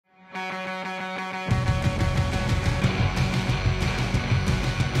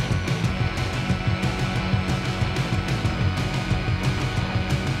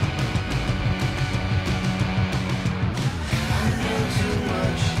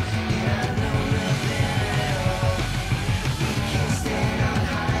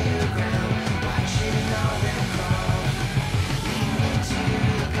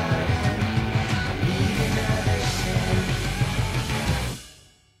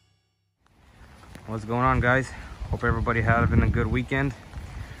What's going on, guys? Hope everybody having a good weekend.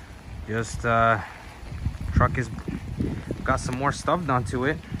 Just truck is got some more stuff done to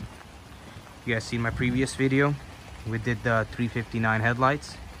it. You guys seen my previous video? We did the 359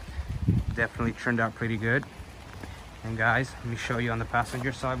 headlights. Definitely turned out pretty good. And guys, let me show you on the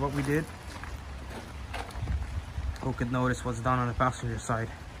passenger side what we did. Who could notice what's done on the passenger side?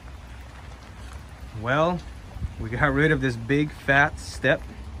 Well, we got rid of this big fat step.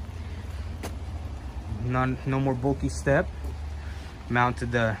 No more bulky step.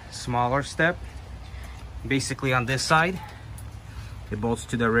 Mounted the smaller step. Basically on this side, it bolts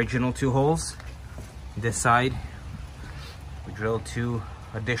to the original 2 holes. This side, we drilled 2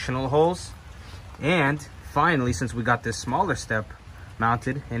 additional holes. And finally, since we got this smaller step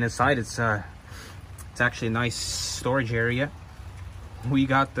mounted, and inside it's actually a nice storage area, we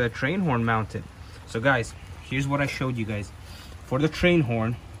got the train horn mounted. So guys, here's what I showed you guys. For the train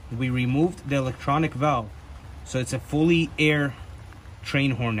horn, we removed the electronic valve, so it's a fully air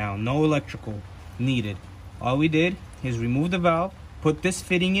train horn now, no electrical needed. All we did is remove the valve, put this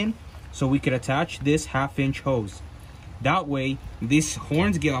fitting in so we could attach this 1/2-inch hose. That way these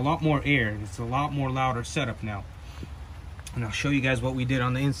horns get a lot more air. It's a lot more louder setup now. And I'll show you guys what we did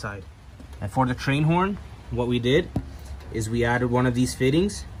on the inside. And for the train horn, what we did is we added one of these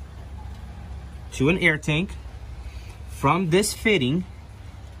fittings to an air tank. From this fitting,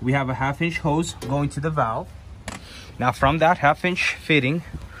 we have a 1/2-inch hose going to the valve. Now from that 1/2-inch fitting,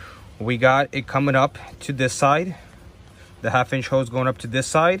 we got it coming up to this side. The 1/2-inch hose going up to this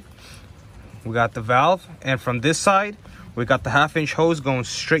side. We got the valve, and from this side, we got the 1/2-inch hose going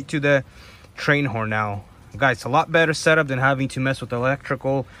straight to the train horn now. Guys, it's a lot better setup than having to mess with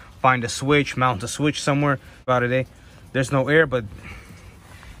electrical, find a switch, mount a switch somewhere. About it, there's no air, but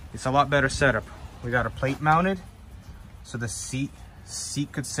it's a lot better setup. We got a plate mounted, so the seat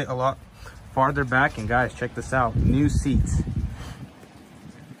could sit a lot farther back. And guys, check this out, new seats.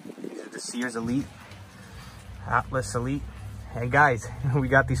 These are the Sears Elite, Atlas Elite. And guys, we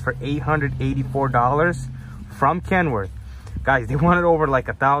got these for $884 from Kenworth. Guys, they wanted over like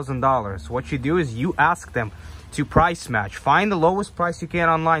 $1,000. What you do is you ask them to price match. Find the lowest price you can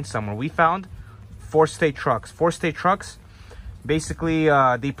online somewhere. We found 4-State Trucks. 4-State Trucks, basically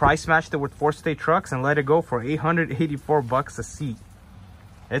they price matched it with 4-State Trucks and let it go for $884 a seat.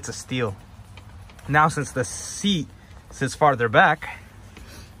 It's a steal. Now, since the seat sits farther back,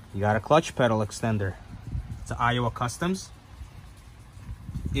 you got a clutch pedal extender. It's an Iowa Customs.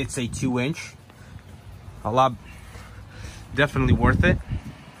 It's a 2-inch. A lot, definitely worth it.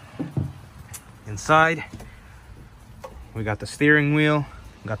 Inside, we got the steering wheel,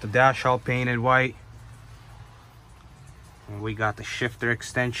 got the dash all painted white, and we got the shifter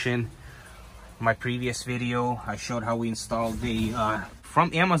extension. In my previous video, I showed how we installed the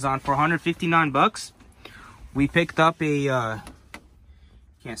from Amazon for $159. We picked up a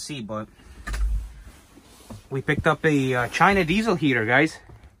can't see, but we picked up a China diesel heater, guys,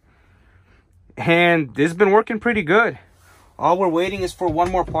 and this has been working pretty good. All we're waiting is for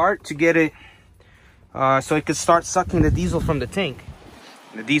one more part to get it so it could start sucking the diesel from the tank.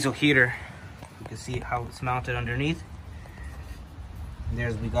 The diesel heater, you can see how it's mounted underneath.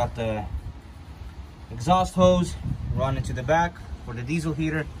 We got the exhaust hose running to the back for the diesel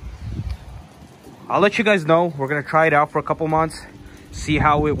heater. I'll let you guys know. We're gonna try it out for a couple months, see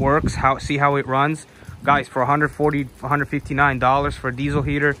how it works, see how it runs. Guys, for $140, $159 for a diesel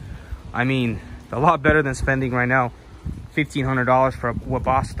heater, I mean, a lot better than spending right now $1,500 for a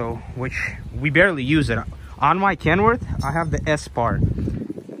Webasto, which we barely use it. On my Kenworth, I have the S part.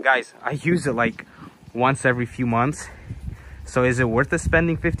 Guys, I use it like once every few months. So is it worth it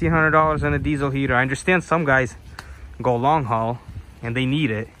spending $1,500 on a diesel heater? I understand some guys go long haul and they need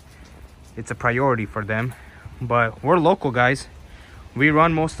it. It's a priority for them. But we're local, guys. We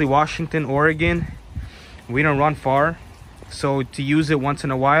run mostly Washington, Oregon. We don't run far. So to use it once in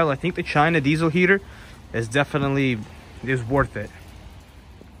a while, I think the China diesel heater is definitely worth it.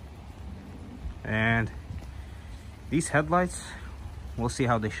 And these headlights, we'll see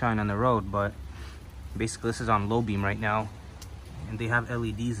how they shine on the road, but basically this is on low beam right now, and they have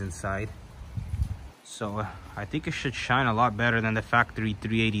LEDs inside, so I think it should shine a lot better than the factory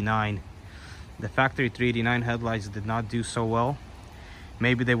 389. The factory 389 headlights did not do so well.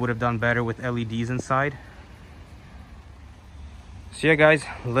 Maybe they would have done better with LEDs inside. So yeah, guys,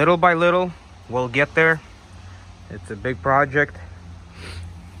 little by little we'll get there. It's a big project.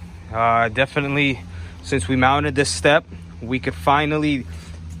 Definitely, since we mounted this step, we could finally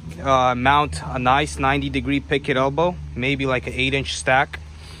mount a nice 90-degree picket elbow, maybe like an 8-inch stack,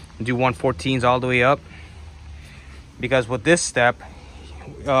 do 114s all the way up. Because with this step,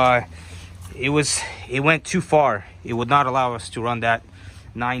 it went too far. It would not allow us to run that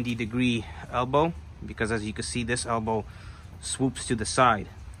 90-degree elbow, because as you can see, this elbow swoops to the side.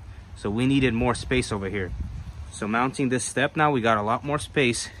 So we needed more space over here. So mounting this step now, we got a lot more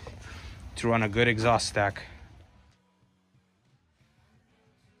space to run a good exhaust stack.